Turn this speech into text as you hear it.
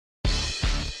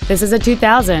This is a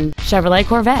 2000 Chevrolet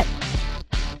Corvette.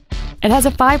 It has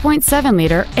a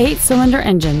 5.7-liter 8-cylinder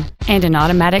engine and an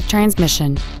automatic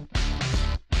transmission.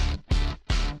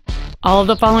 All of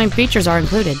the following features are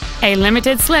included: a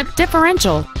limited slip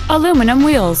differential, aluminum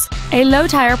wheels, a low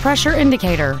tire pressure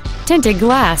indicator, tinted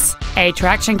glass, a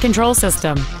traction control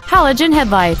system, halogen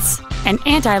headlights, an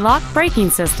anti-lock braking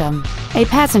system, a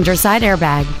passenger side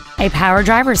airbag, a power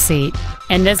driver's seat,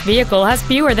 and this vehicle has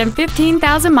fewer than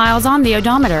 15,000 miles on the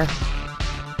odometer.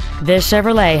 This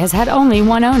Chevrolet has had only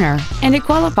one owner, and it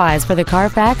qualifies for the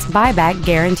Carfax buyback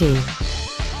guarantee.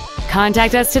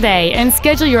 Contact us today and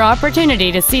schedule your opportunity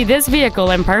to see this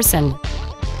vehicle in person.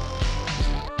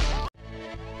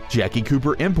 Jackie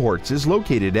Cooper Imports is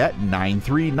located at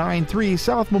 9393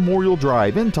 South Memorial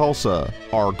Drive in Tulsa.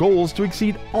 Our goal is to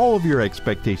exceed all of your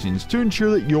expectations to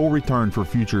ensure that you'll return for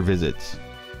future visits.